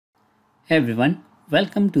Hey everyone,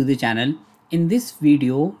 welcome to the channel. In this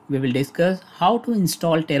video, we will discuss how to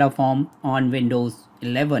install Terraform on Windows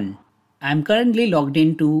 11. I'm currently logged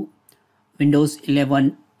into Windows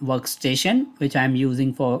 11 workstation, which I'm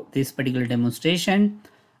using for this particular demonstration.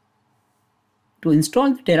 To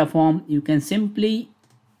install the Terraform, you can simply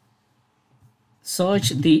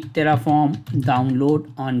search the Terraform download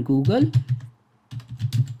on Google,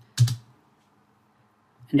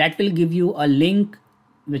 and that will give you a link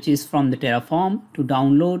which is from the Terraform to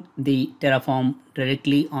download the Terraform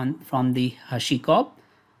directly from the HashiCorp,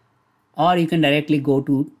 or you can directly go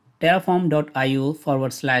to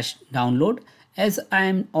terraform.io/download. As I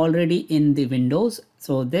am already in the Windows,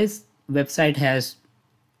 so this website has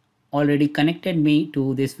already connected me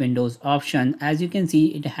to this Windows option. As you can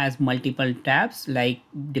see, it has multiple tabs, like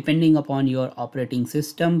depending upon your operating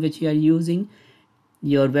system which you are using,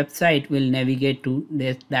 your website will navigate to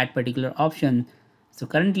that particular option. So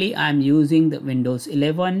currently I'm using the Windows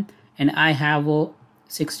 11 and I have a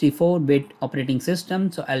 64-bit operating system.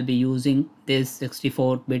 So I'll be using this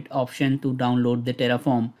 64-bit option to download the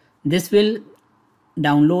Terraform. This will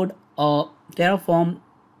download a Terraform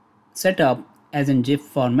setup as in GIF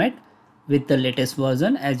format with the latest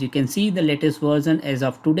version. As you can see, the latest version as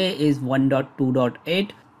of today is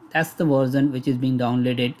 1.2.8. That's the version which is being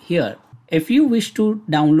downloaded here. If you wish to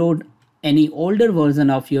download any older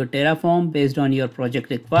version of your Terraform based on your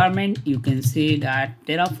project requirement, you can say that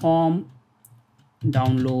Terraform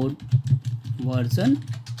download version.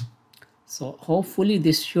 So hopefully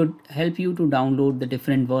this should help you to download the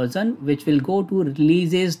different version, which will go to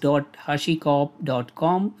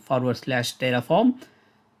releases.hashicorp.com/Terraform.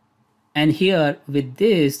 And here with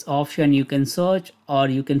this option, you can search or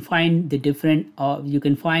you can find the different, you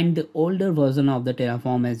can find the older version of the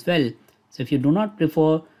Terraform as well. So if you do not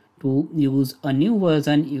prefer to use a new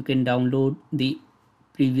version, you can download the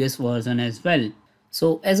previous version as well.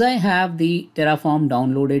 So as I have the Terraform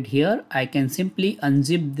downloaded here, I can simply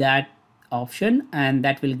unzip that option and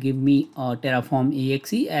that will give me a Terraform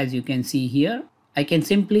exe. As you can see here, I can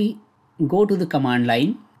simply go to the command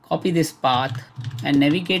line, copy this path and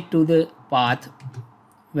navigate to the path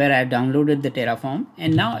where I downloaded the Terraform.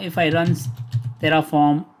 And now if I run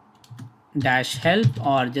Terraform -help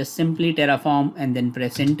or just simply Terraform and then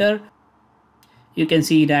press enter, you can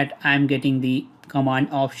see that I'm getting the command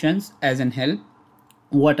options as in help,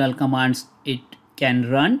 what all commands it can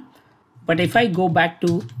run. But if I go back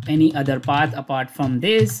to any other path apart from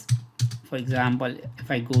this, for example, if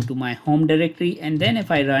I go to my home directory and then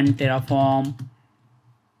if I run Terraform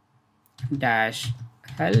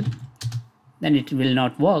 -help, then it will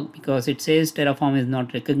not work because it says Terraform is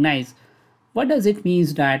not recognized. What does it mean?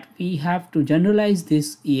 That we have to generalize this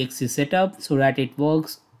exe setup so that it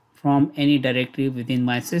works from any directory within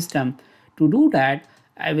my system. To do that,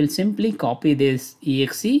 I will simply copy this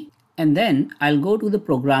exe and then I'll go to the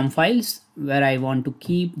program files where I want to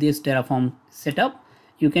keep this Terraform setup.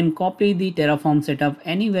 You can copy the Terraform setup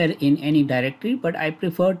anywhere in any directory, but I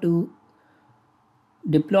prefer to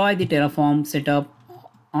deploy the Terraform setup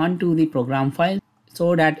onto the program file so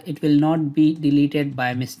that it will not be deleted by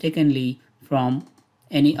mistakenly from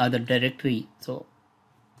any other directory. So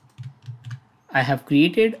I have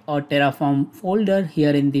created a Terraform folder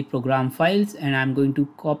here in the program files and I'm going to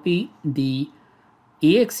copy the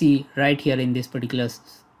exe right here in this particular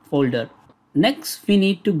folder. Next, we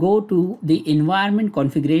need to go to the environment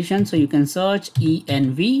configuration. So you can search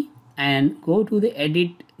env and go to the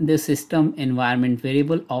edit the system environment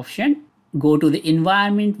variable option. Go to the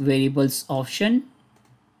environment variables option.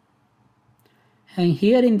 And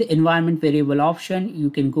here in the environment variable option, you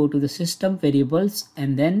can go to the system variables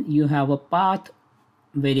and then you have a path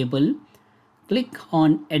variable. Click on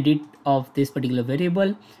edit of this particular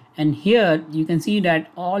variable. And here you can see that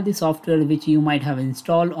all the software which you might have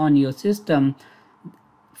installed on your system,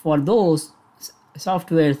 for those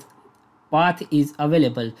softwares, path is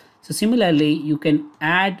available. So similarly, you can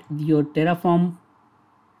add your Terraform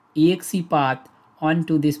exe path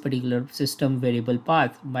onto this particular system variable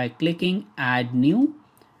path by clicking add new,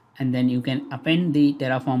 and then you can append the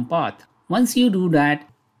Terraform path. Once you do that,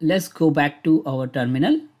 let's go back to our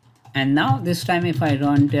terminal. And now this time if I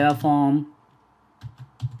run Terraform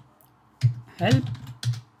help,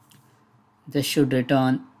 this should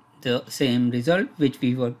return the same result which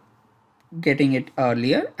we were getting it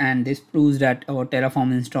earlier, and this proves that our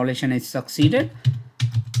Terraform installation is succeeded.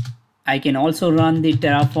 I can also run the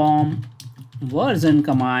Terraform version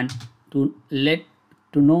command to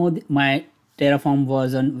know my Terraform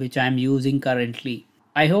version which I am using currently.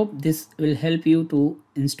 I hope this will help you to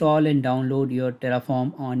install and download your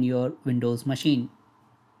Terraform on your Windows machine.